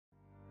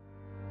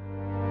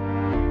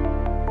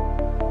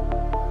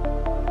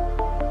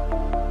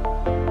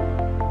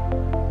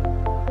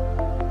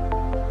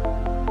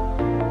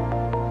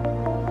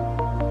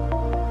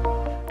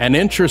An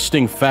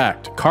interesting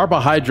fact,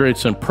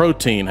 carbohydrates and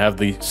protein have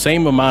the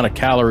same amount of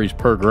calories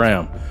per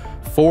gram,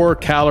 4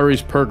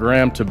 calories per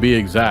gram to be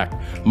exact.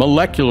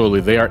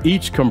 Molecularly, they are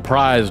each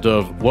comprised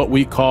of what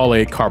we call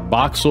a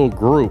carboxyl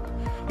group,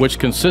 which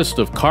consists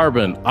of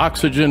carbon,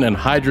 oxygen, and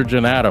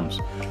hydrogen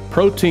atoms.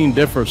 Protein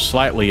differs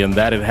slightly in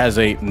that it has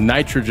a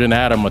nitrogen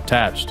atom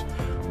attached.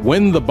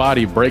 When the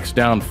body breaks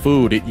down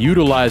food, it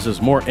utilizes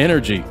more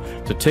energy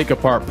to take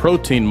apart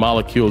protein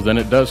molecules than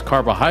it does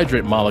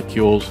carbohydrate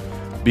molecules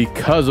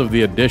because of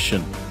the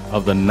addition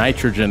of the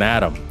nitrogen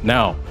atom.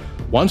 Now,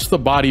 once the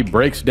body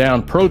breaks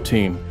down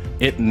protein,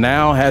 it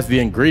now has the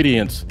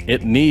ingredients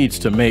it needs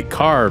to make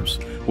carbs,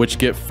 which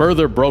get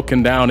further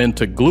broken down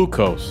into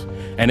glucose.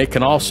 And it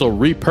can also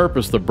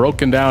repurpose the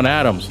broken down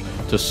atoms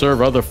to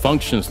serve other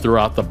functions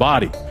throughout the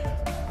body.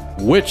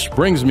 Which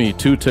brings me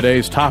to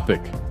today's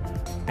topic,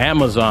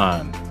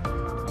 Amazon.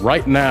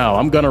 Right now,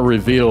 I'm going to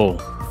reveal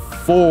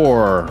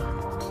 4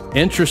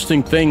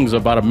 interesting things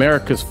about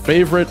America's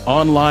favorite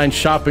online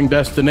shopping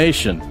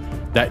destination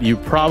that you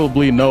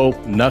probably know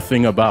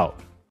nothing about.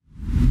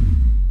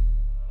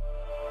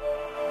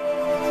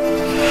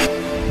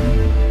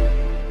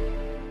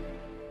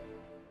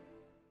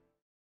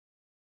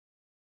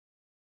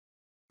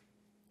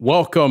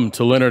 Welcome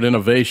to Leonard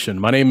Innovation.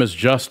 My name is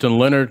Justin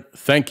Leonard.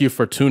 Thank you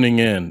for tuning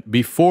in.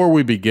 Before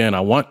we begin,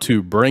 I want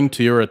to bring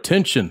to your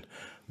attention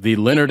the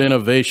Leonard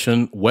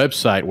Innovation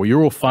website, where you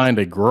will find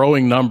a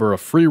growing number of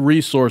free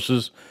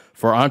resources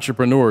for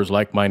entrepreneurs,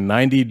 like my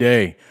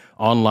 90-day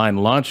online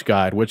launch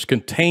guide, which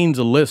contains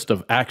a list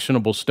of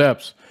actionable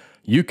steps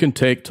you can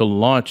take to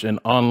launch an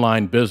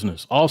online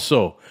business.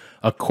 Also,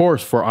 a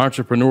course for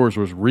entrepreneurs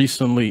was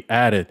recently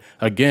added.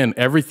 Again,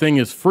 everything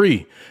is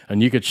free,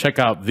 and you can check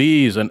out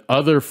these and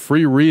other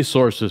free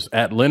resources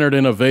at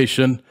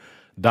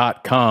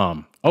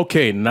leonardinnovation.com.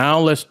 Okay, now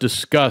let's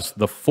discuss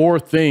the 4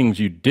 things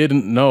you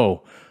didn't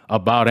know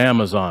about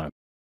Amazon.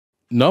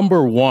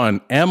 Number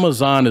 1,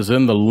 Amazon is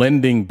in the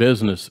lending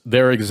business.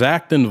 Their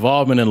exact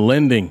involvement in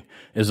lending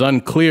is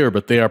unclear,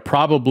 but they are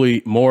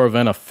probably more of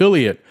an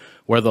affiliate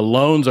where the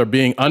loans are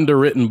being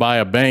underwritten by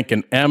a bank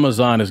and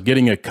Amazon is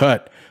getting a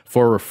cut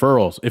for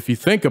referrals. If you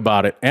think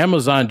about it,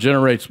 Amazon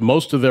generates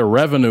most of their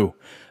revenue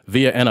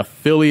via an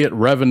affiliate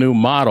revenue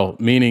model,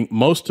 meaning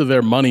most of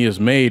their money is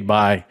made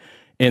by,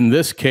 in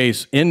this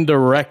case,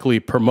 indirectly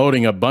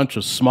promoting a bunch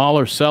of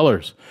smaller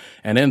sellers,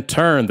 and in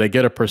turn, they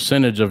get a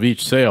percentage of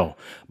each sale.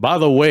 By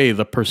the way,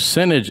 the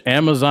percentage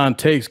Amazon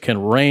takes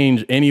can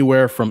range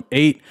anywhere from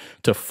 8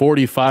 to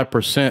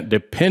 45%,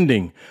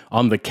 depending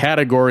on the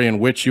category in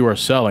which you are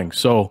selling.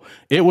 So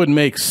it would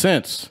make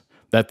sense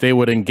that they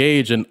would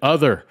engage in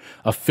other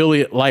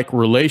affiliate-like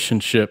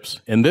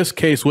relationships, in this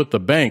case with the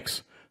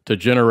banks, to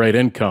generate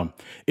income.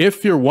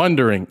 If you're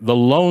wondering, the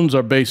loans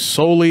are based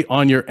solely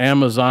on your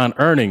Amazon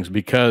earnings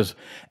because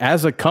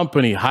as a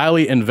company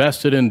highly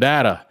invested in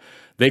data,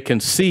 they can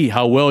see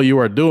how well you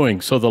are doing.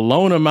 So the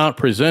loan amount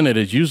presented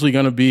is usually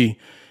going to be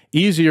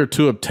easier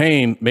to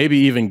obtain, maybe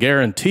even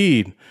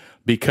guaranteed,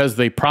 because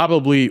they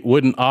probably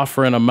wouldn't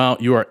offer an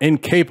amount you are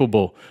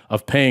incapable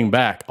of paying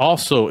back.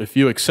 Also, if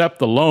you accept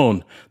the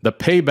loan, the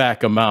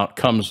payback amount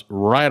comes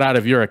right out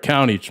of your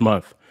account each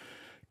month.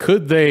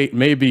 Could they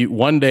maybe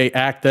one day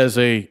act as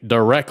a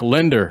direct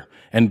lender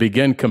and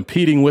begin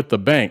competing with the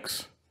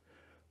banks?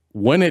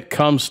 When it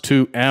comes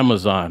to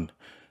Amazon,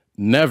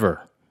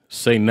 never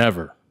say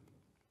never.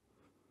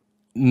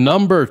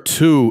 Number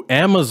 2,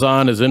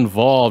 Amazon is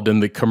involved in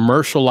the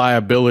commercial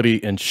liability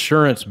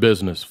insurance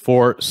business.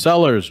 For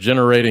sellers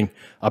generating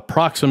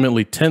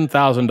approximately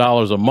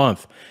 $10,000 a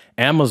month,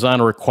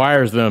 Amazon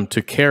requires them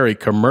to carry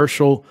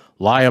commercial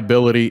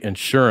liability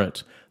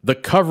insurance. The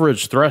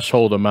coverage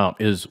threshold amount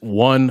is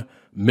 $1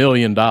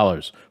 million.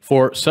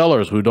 For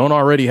sellers who don't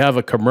already have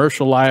a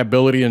commercial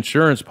liability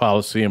insurance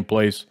policy in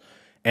place,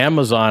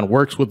 Amazon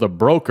works with a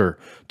broker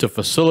to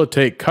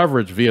facilitate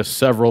coverage via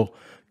several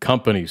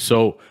companies.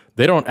 So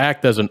they don't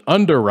act as an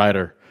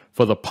underwriter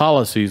for the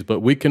policies,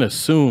 but we can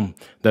assume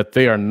that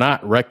they are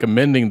not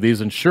recommending these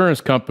insurance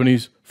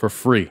companies for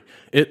free.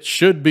 It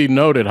should be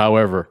noted,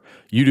 however,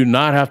 you do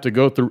not have to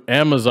go through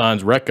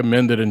Amazon's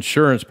recommended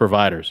insurance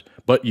providers,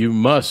 but you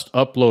must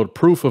upload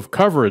proof of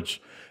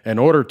coverage in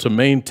order to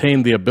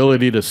maintain the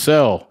ability to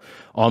sell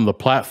on the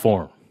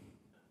platform.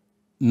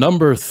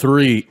 Number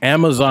 3,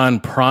 Amazon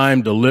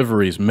Prime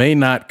deliveries may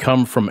not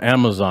come from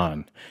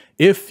Amazon.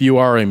 If you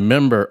are a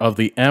member of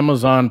the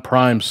Amazon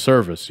Prime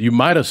service, you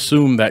might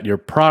assume that your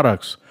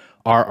products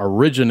are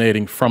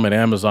originating from an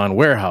Amazon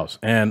warehouse.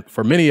 And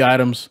for many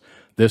items,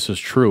 this is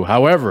true.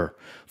 However,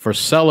 for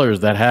sellers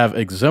that have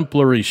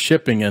exemplary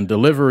shipping and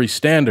delivery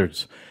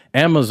standards,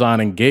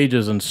 Amazon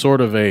engages in sort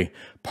of a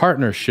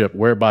partnership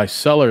whereby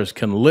sellers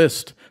can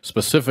list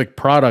specific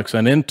products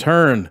and in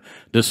turn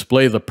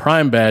display the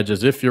Prime badge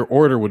as if your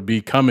order would be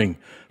coming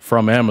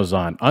from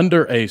Amazon.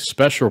 Under a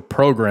special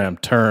program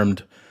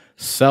termed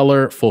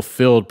Seller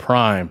Fulfilled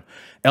Prime,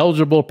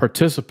 eligible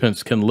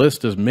participants can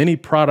list as many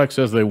products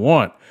as they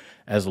want,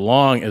 as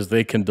long as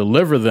they can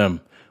deliver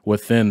them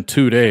within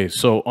 2 days.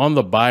 So on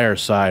the buyer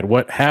side,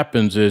 what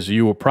happens is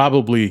you will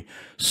probably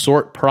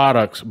sort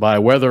products by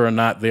whether or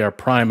not they are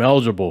Prime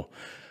eligible.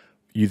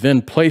 You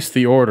then place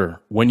the order.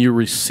 When you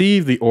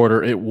receive the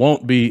order, it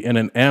won't be in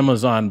an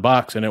Amazon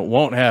box and it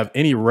won't have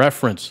any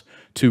reference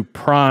to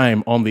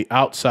Prime on the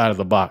outside of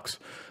the box,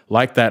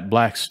 like that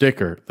black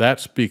sticker.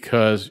 That's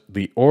because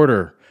the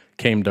order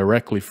came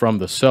directly from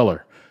the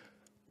seller.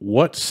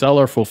 What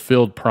Seller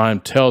Fulfilled Prime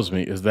tells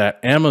me is that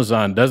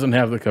Amazon doesn't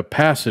have the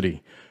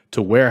capacity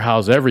to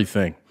warehouse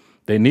everything.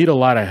 They need a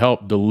lot of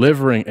help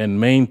delivering and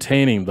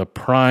maintaining the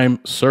Prime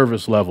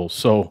service levels.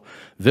 So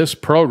this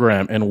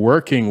program and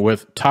working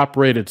with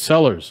top-rated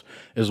sellers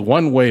is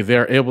one way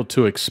they're able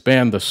to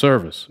expand the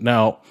service.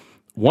 Now,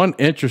 one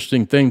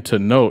interesting thing to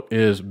note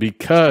is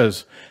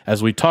because,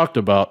 as we talked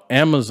about,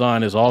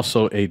 Amazon is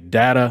also a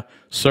data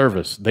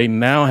service. They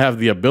now have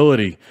the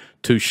ability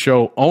to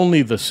show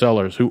only the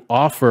sellers who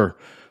offer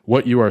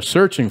what you are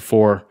searching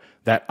for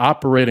that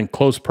operate in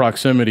close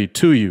proximity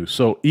to you.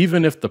 So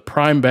even if the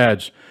Prime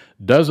badge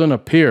doesn't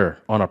appear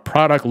on a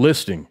product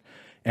listing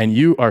and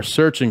you are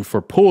searching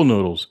for pool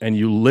noodles and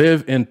you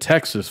live in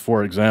Texas,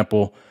 for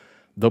example,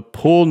 the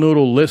pool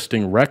noodle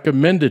listing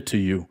recommended to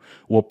you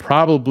will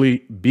probably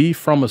be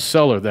from a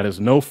seller that is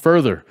no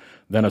further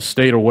than a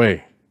state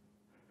away.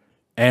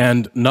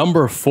 And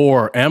number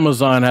 4,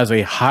 Amazon has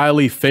a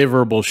highly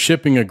favorable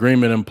shipping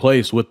agreement in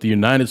place with the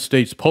United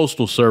States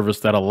Postal Service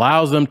that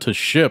allows them to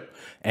ship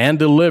and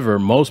deliver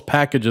most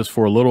packages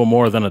for a little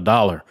more than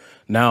 $1.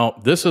 Now,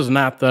 this is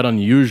not that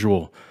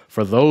unusual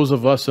for those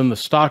of us in the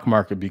stock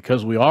market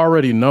because we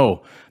already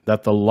know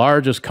that the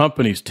largest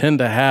companies tend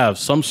to have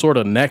some sort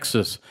of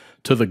nexus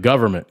to the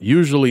government,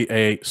 usually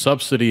a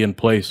subsidy in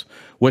place,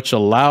 which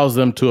allows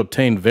them to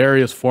obtain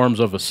various forms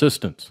of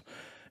assistance.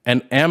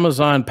 An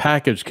Amazon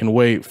package can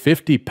weigh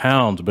 50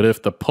 pounds, but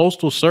if the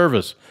Postal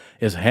Service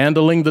is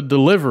handling the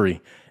delivery,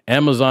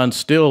 Amazon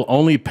still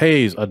only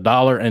pays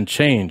 $1 and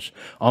change.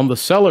 On the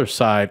seller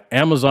side,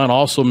 Amazon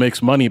also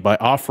makes money by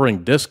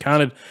offering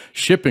discounted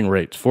shipping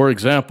rates. For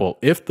example,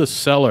 if the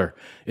seller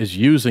is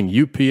using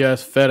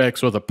UPS,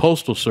 FedEx, or the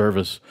Postal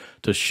Service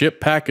to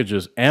ship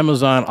packages,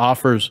 Amazon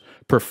offers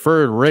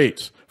preferred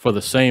rates for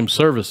the same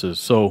services.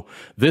 So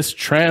this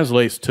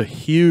translates to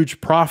huge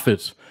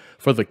profits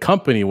for the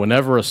company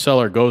whenever a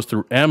seller goes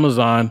through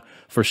Amazon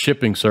for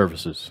shipping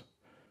services.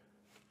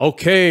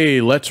 Okay,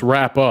 let's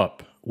wrap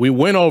up. We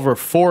went over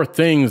 4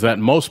 things that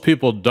most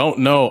people don't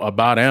know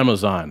about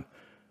Amazon.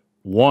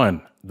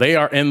 1, they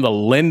are in the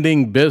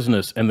lending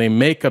business and they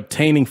make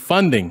obtaining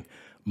funding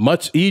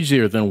much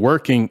easier than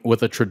working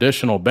with a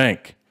traditional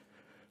bank.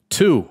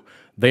 2,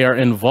 they are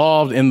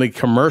involved in the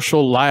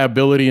commercial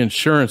liability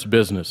insurance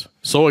business.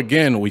 So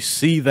again, we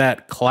see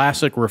that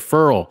classic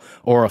referral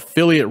or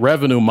affiliate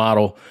revenue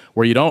model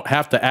where you don't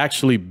have to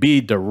actually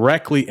be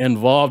directly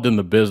involved in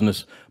the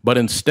business, but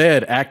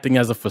instead acting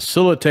as a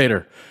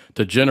facilitator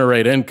to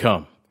generate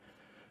income.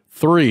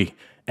 3,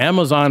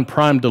 Amazon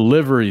Prime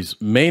deliveries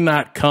may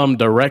not come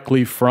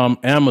directly from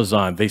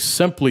Amazon. They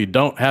simply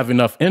don't have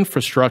enough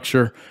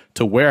infrastructure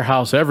to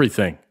warehouse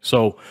everything.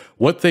 So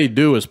what they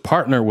do is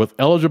partner with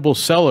eligible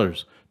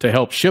sellers to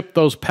help ship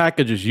those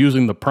packages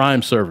using the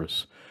Prime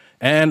service.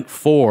 And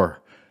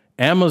 4,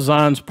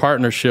 Amazon's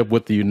partnership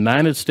with the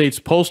United States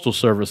Postal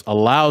Service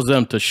allows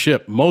them to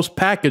ship most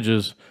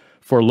packages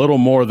for a little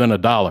more than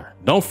 $1.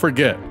 Don't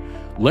forget,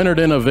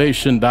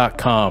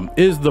 LeonardInnovation.com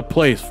is the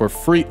place for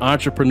free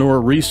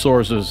entrepreneur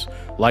resources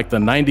like the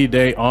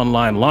 90-day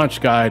online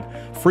launch guide,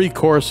 free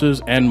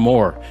courses, and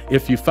more.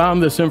 If you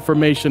found this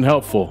information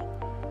helpful,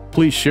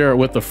 please share it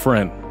with a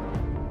friend.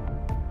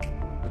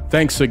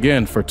 Thanks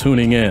again for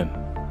tuning in.